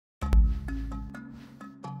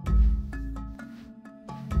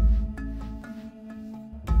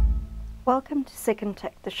welcome to Second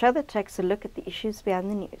Take, the show that takes a look at the issues behind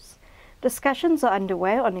the news. Discussions are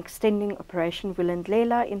underway on extending Operation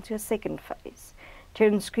Vulindlela into a second phase.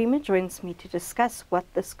 Terence Creamer joins me to discuss what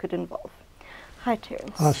this could involve. Hi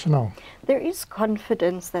Terence. Hi Chanel. There is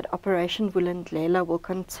confidence that Operation Vulindlela will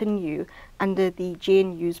continue under the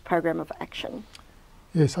GNU's Programme of Action.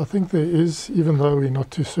 Yes, I think there is, even though we're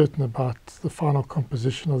not too certain about the final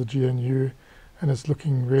composition of the GNU, and it's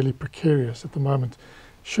looking really precarious at the moment.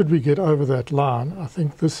 Should we get over that line, I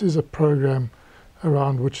think this is a program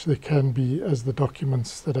around which there can be, as the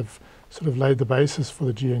documents that have sort of laid the basis for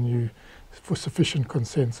the GNU, for sufficient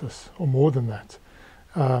consensus, or more than that.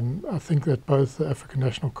 I think that both the African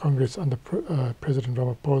National Congress under President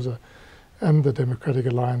Ramaphosa and the Democratic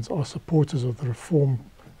Alliance are supporters of the reform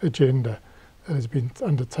agenda that has been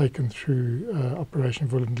undertaken through Operation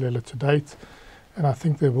Vulindlela to date. And I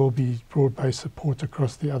think there will be broad-based support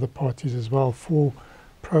across the other parties as well for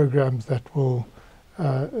programs that will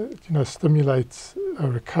stimulate a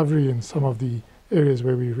recovery in some of the areas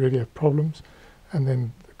where we really have problems, and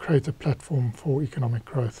then create a platform for economic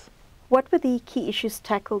growth. What were the key issues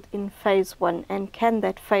tackled in Phase 1, and can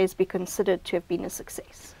that phase be considered to have been a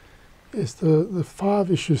success? Yes, the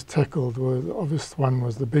 5 issues tackled were, the obvious one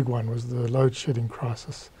was the big one, was the load shedding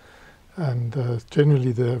crisis. And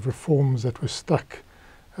generally the reforms that were stuck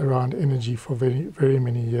around energy for very, very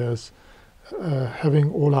many years,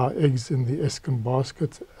 having all our eggs in the Eskom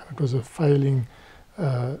basket. It was a failing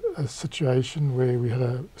a situation where we had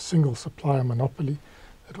a single supplier monopoly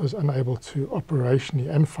that was unable to operationally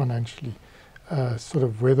and financially sort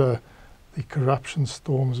of weather the corruption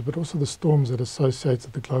storms, but also the storms that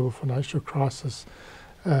associated the global financial crisis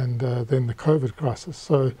and then the COVID crisis.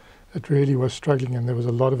 So it really was struggling, and there was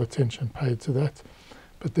a lot of attention paid to that.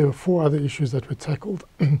 But there were 4 other issues that were tackled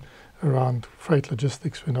around freight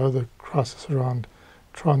logistics. We know the crisis around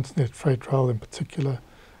Transnet freight rail in particular,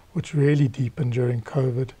 which really deepened during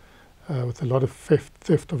COVID, with a lot of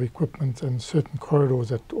theft of equipment and certain corridors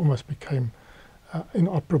that almost became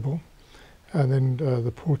inoperable. And then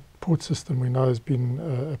the port system we know has been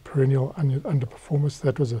a perennial underperformance.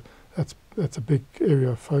 That's a big area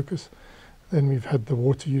of focus. Then we've had the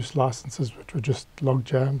water use licenses, which were just log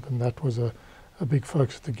jammed, and that was a big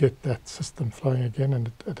focus to get that system flowing again,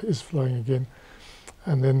 and it is flowing again.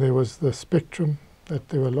 And then there was the spectrum, that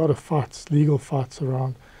there were a lot of fights, legal fights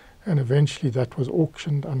around, and eventually that was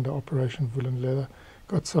auctioned under Operation Vulindlela,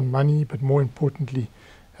 got some money, but more importantly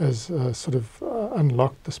has sort of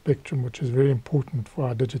unlocked the spectrum, which is very important for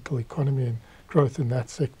our digital economy and growth in that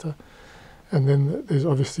sector. And then there's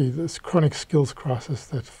obviously this chronic skills crisis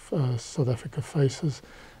that South Africa faces,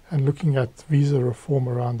 and looking at visa reform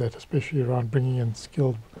around that, especially around bringing in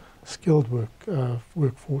skilled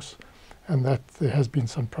workforce, and that there has been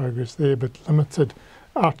some progress there, but limited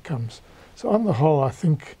outcomes. So on the whole, I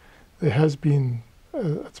think there has been,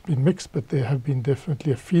 it's been mixed, but there have been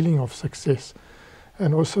definitely a feeling of success.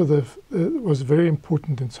 And also it was very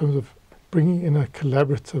important in terms of bringing in a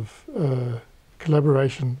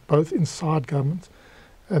collaboration both inside government,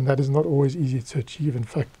 and that is not always easy to achieve. In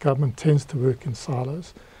fact, government tends to work in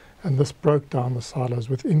silos, and this broke down the silos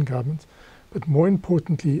within government. But more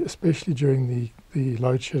importantly, especially during the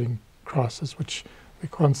load shedding crisis, which we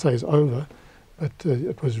can't say is over, but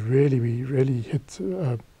it was really, we really hit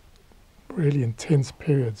really intense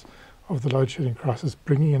periods of the load shedding crisis,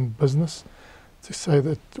 bringing in business to say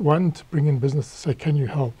that, one, to bring in business to say, can you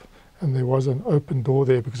help? And there was an open door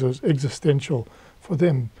there because it was existential for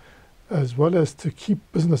them, as well as to keep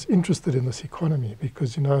business interested in this economy,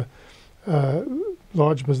 because,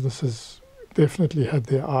 large businesses definitely had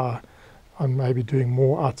their eye on maybe doing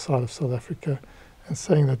more outside of South Africa, and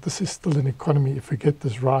saying that this is still an economy, if we get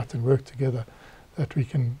this right and work together, that we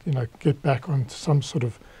can, get back onto some sort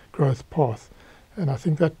of growth path. And I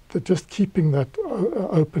think that just keeping that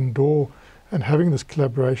open door and having this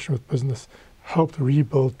collaboration with business helped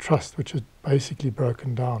rebuild trust, which had basically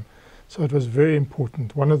broken down. So it was very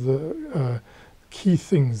important. One of the key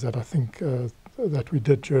things that I think that we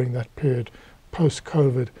did during that period,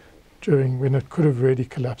 post-COVID, during when it could have really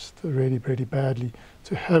collapsed really, really badly,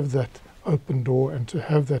 to have that open door and to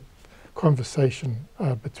have that conversation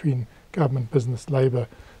between government, business, labour,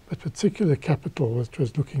 but particularly capital, which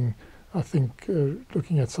was looking at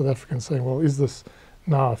South Africa and saying, well, is this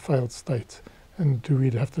now a failed state, and do we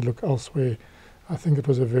have to look elsewhere? I think it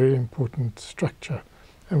was a very important structure,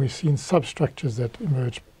 and we've seen substructures that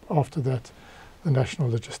emerged after that. The National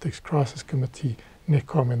Logistics Crisis Committee,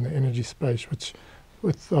 NECOM in the energy space, which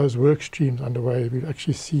with those work streams underway, we've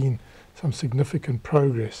actually seen some significant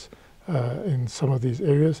progress in some of these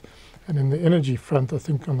areas. And in the energy front, I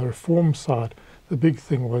think on the reform side, the big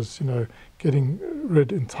thing was, getting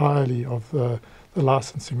rid entirely of the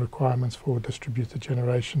licensing requirements for distributed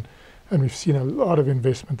generation. And we've seen a lot of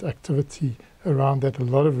investment activity around that, a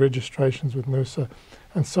lot of registrations with NERSA,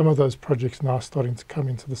 and some of those projects now starting to come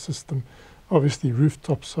into the system. Obviously,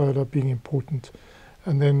 rooftop solar being important.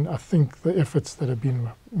 And then I think the efforts that have been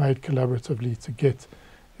made collaboratively to get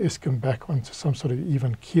Eskom back onto some sort of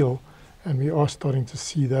even keel, and we are starting to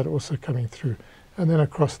see that also coming through. And then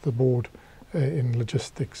across the board in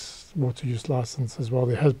logistics, water use license as well,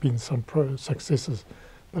 there has been some successes,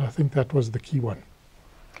 but I think that was the key one.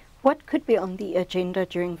 What could be on the agenda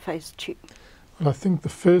during phase 2? Well, I think the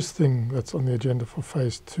first thing that's on the agenda for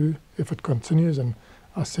phase 2, if it continues, and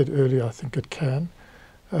I said earlier I think it can,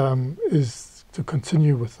 is to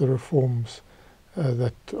continue with the reforms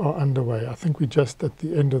that are underway. I think we're just at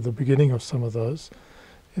the end of the beginning of some of those.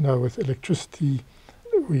 With electricity,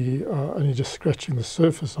 we are only just scratching the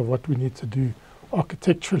surface of what we need to do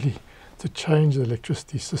architecturally to change the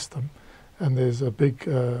electricity system. And there's a big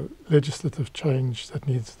legislative change that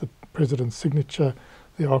needs the President's signature.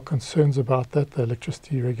 There are concerns about that, the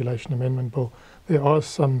Electricity Regulation Amendment Bill. There are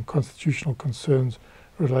some constitutional concerns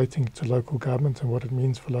relating to local government and what it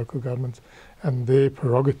means for local governments and their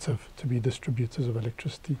prerogative to be distributors of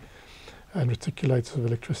electricity and reticulators of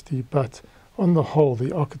electricity. But on the whole,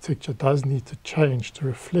 the architecture does need to change to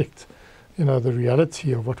reflect, the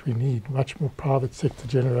reality of what we need, much more private sector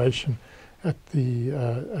generation at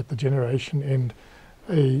the generation end,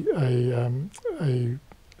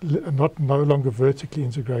 no longer vertically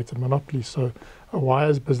integrated monopoly, so a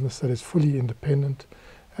wires business that is fully independent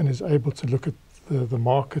and is able to look at the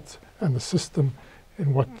market and the system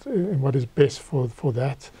in what is best for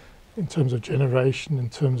that in terms of generation, in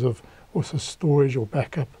terms of also storage or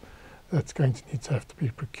backup that's going to need to have to be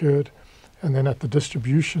procured. And then at the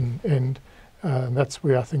distribution end, and that's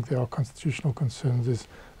where I think there are constitutional concerns,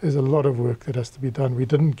 there's a lot of work that has to be done. We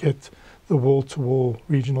didn't get the wall-to-wall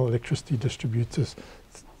regional electricity distributors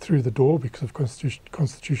through the door because of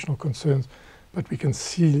constitutional concerns, but we can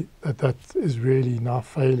see that is really now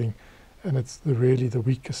failing, and it's really the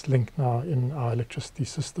weakest link now in our electricity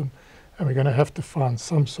system. And we're going to have to find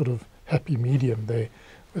some sort of happy medium there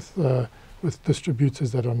with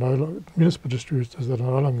distributors that are municipal distributors that are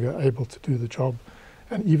no longer able to do the job,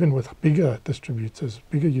 and even with bigger distributors,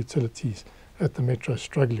 bigger utilities at the metro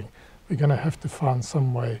struggling. We're going to have to find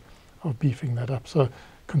some way of beefing that up. So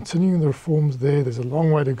continuing the reforms there's a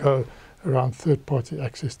long way to go around third-party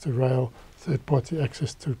access to rail, third-party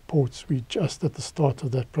access to ports. We're just at the start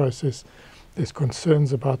of that process. There's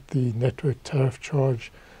concerns about the network tariff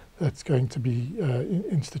charge that's going to be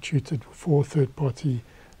instituted for third-party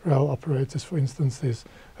rail operators. For instance, there's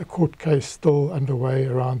a court case still underway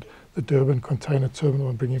around the Durban container terminal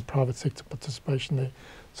and bringing private sector participation there.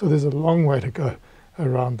 So there's a long way to go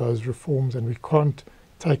around those reforms, and we can't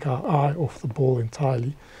take our eye off the ball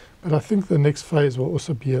entirely. But I think the next phase will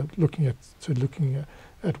also be looking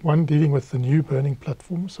at one, dealing with the new burning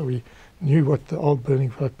platforms. So we knew what the old burning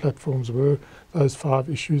platforms were, those 5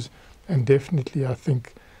 issues, and definitely I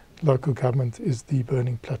think local government is the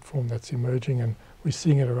burning platform that's emerging, and we're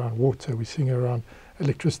seeing it around water, we're seeing it around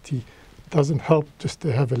electricity. It doesn't help just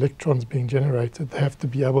to have electrons being generated. They have to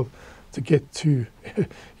be able to get to,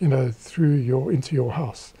 into your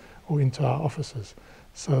house or into our offices.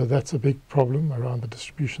 So that's a big problem around the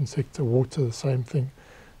distribution sector. Water, the same thing.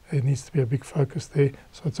 There needs to be a big focus there.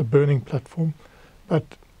 So it's a burning platform. But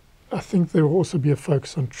I think there will also be a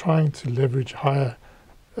focus on trying to leverage higher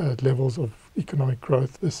levels of economic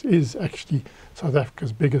growth. This is actually South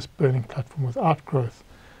Africa's biggest burning platform. Without growth,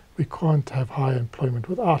 we can't have high employment.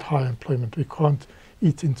 Without high employment, we can't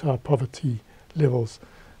eat into our poverty levels.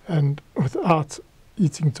 And without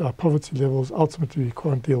eating to our poverty levels, ultimately we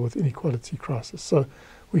can't deal with inequality crisis. So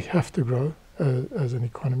we have to grow as an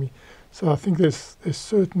economy. So I think there's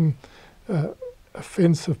certain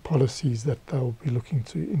offensive policies that they'll be looking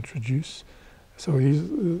to introduce. So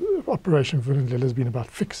Operation Vulindlela has been about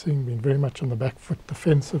fixing, been very much on the back foot,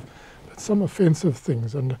 defensive, but some offensive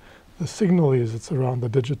things. And the signal is it's around the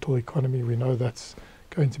digital economy. We know that's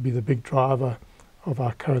going to be the big driver of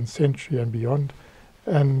our current century and beyond,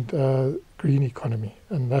 and green economy.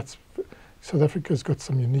 And that's South Africa's got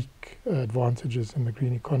some unique advantages in the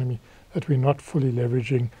green economy that we're not fully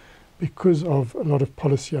leveraging because of a lot of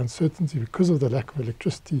policy uncertainty, because of the lack of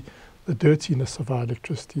electricity, the dirtiness of our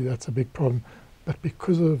electricity. That's a big problem. But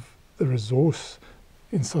because of the resource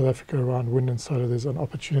in South Africa around wind and solar, there's an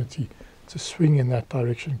opportunity to swing in that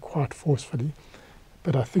direction quite forcefully.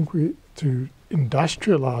 But I think to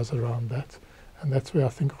industrialize around that, and that's where I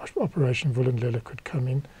think Operation Vulindlela could come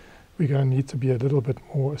in. We're going to need to be a little bit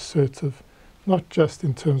more assertive not just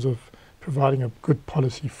in terms of providing a good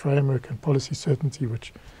policy framework and policy certainty,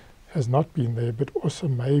 which has not been there, but also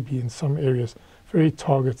maybe in some areas very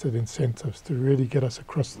targeted incentives to really get us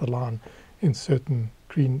across the line in certain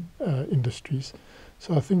green industries.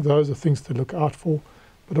 So I think those are things to look out for.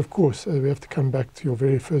 But of course, we have to come back to your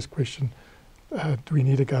very first question. Do we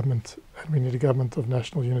need a government? And we need a government of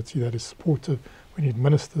national unity that is supportive. We need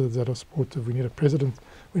ministers that are supportive. We need a president.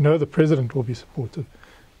 We know the president will be supportive,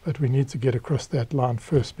 but we need to get across that line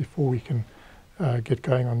first before we can get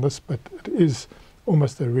going on this. But it is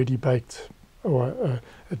almost a ready-baked, or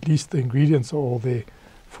at least the ingredients are all there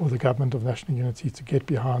for the government of national unity to get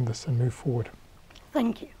behind this and move forward.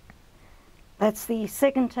 Thank you. That's the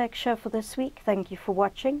Second Take show for this week. Thank you for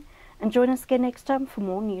watching, and join us again next time for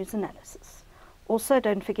more news analysis. Also,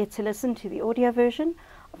 don't forget to listen to the audio version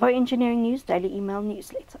of our Engineering News Daily Email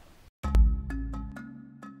newsletter.